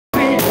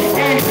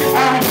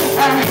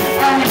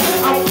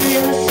I'm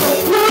feeling so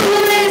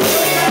clueless.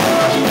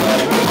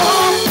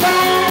 On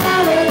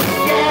fire,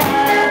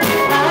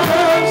 yeah.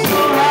 I'm so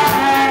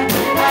high.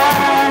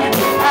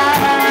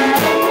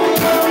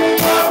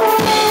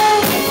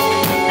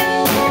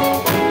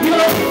 Your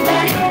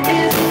light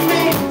is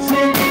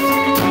amazing.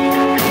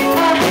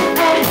 I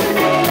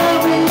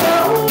love you.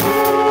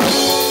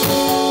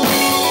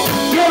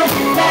 Your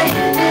light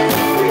is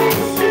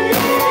amazing.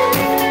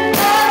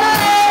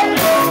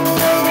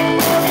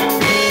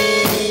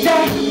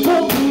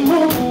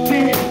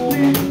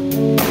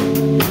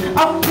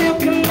 I feel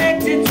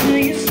connected to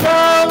your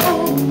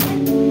soul,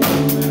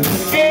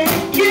 and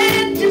it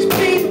can't just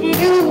be the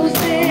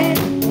music.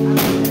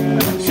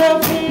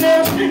 Something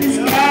else is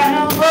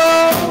kinda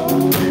wrong.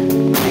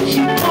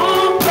 She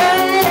moved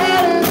right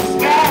out of the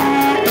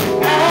sky.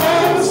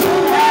 I'm so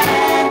high.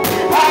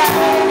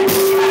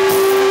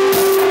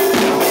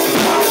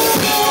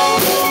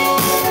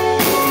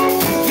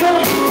 Your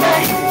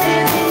light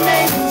is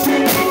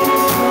amazing.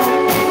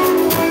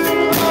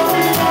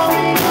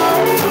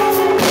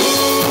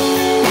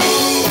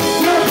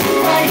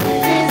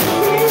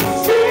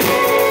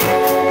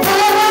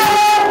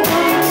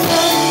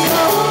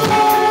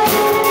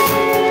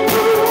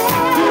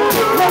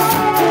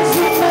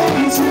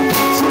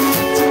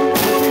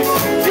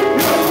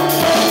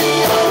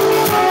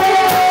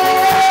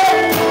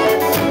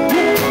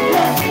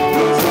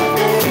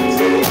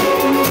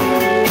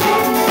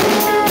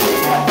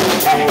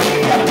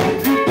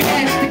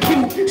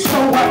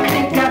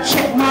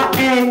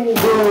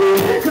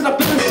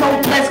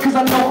 Cause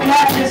I know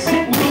God just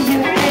sent me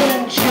an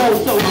angel.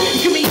 So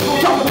give me some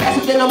talk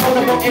faster than I'm on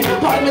the road. And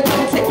part of the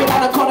don't take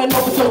without a call and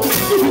overdose.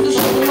 Use the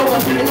shoulder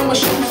over and I'm a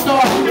shooting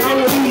star. I don't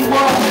know who you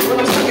are when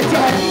I'm stuck in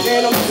time.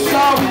 And I'm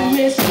sorry,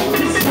 miss,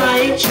 cause I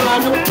ain't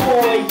trying to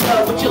bore ya,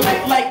 but you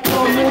like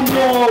coming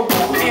over.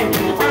 And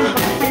you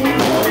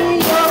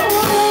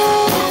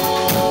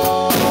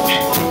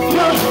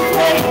know your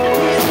way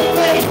is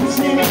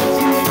amazing.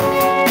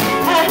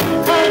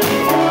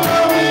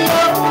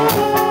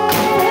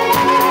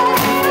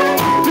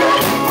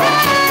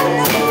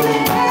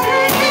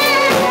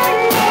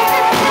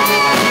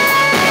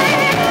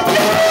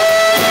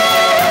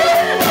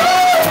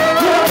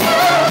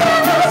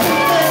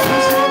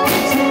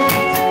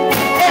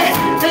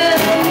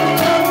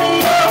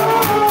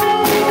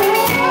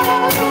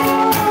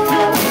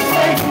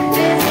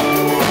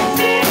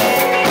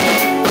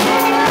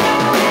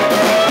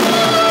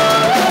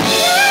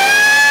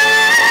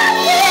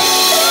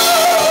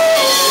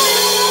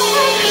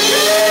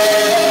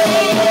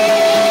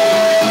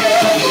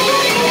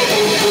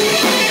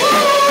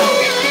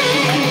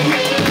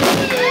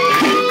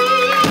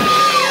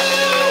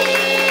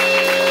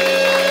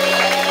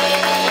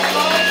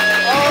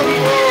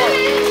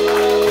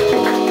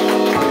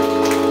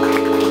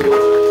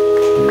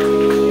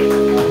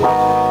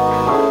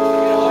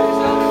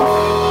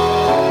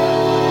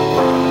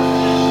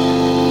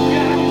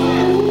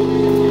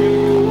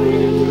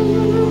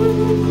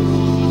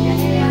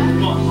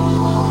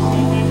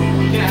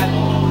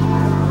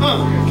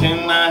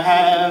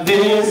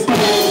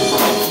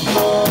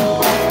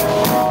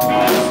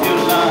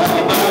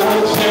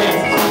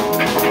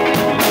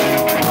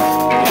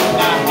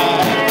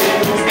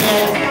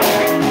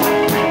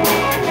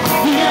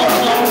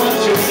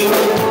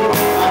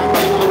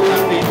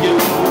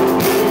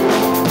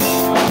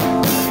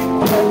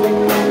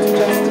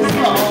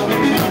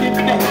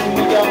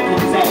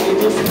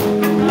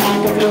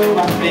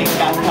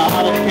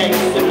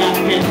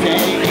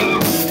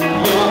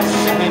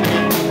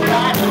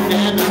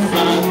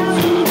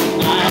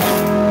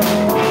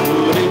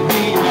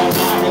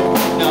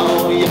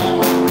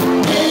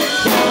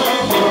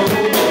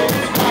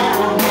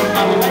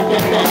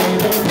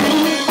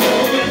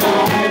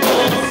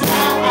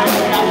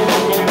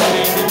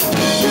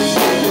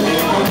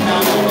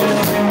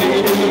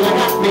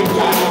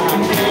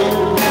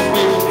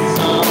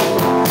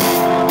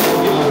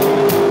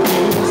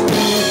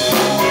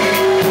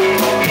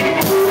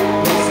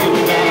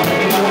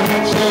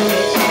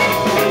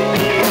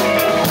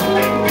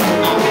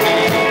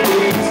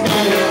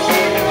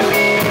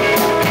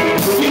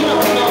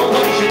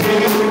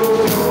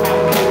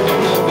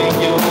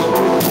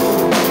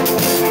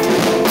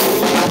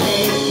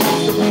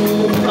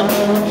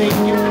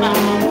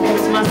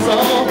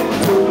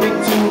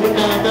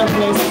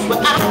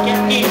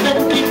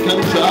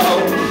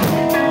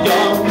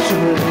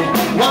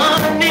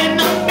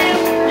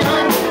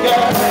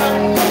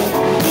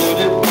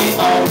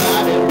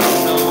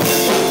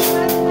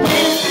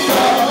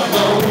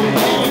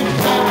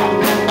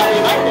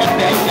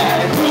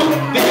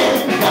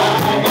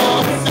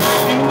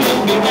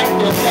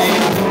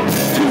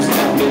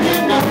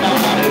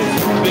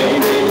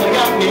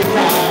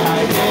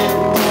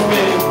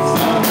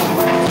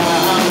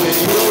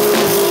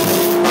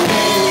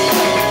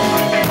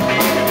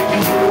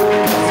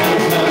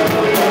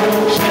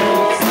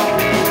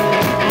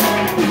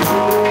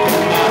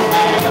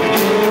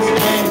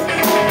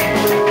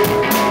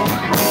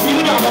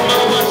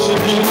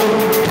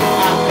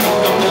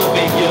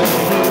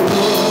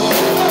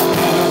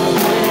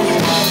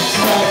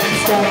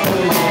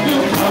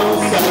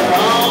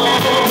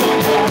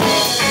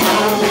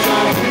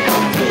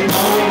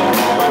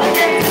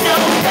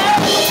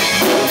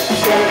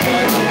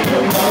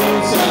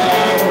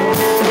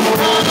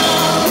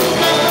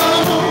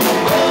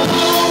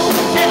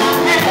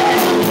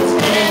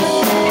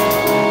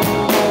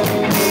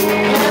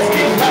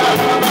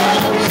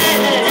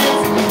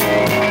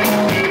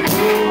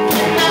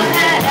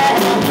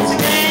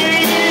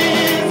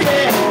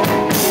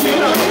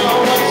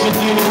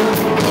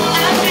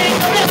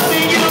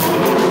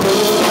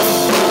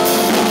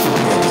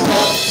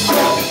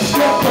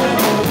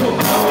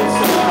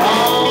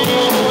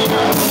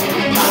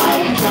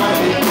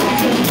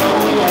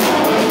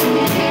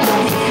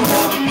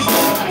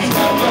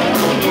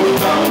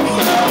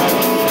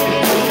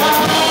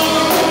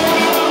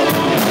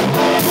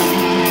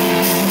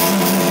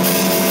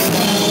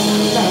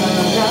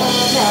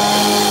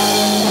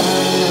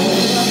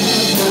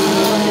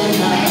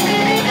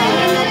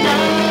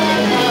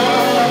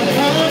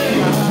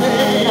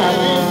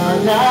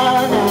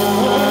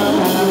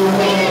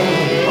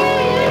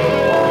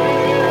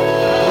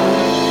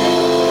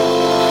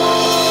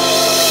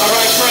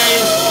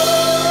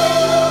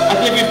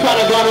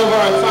 kind of gone over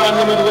our time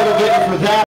limit a little bit for that.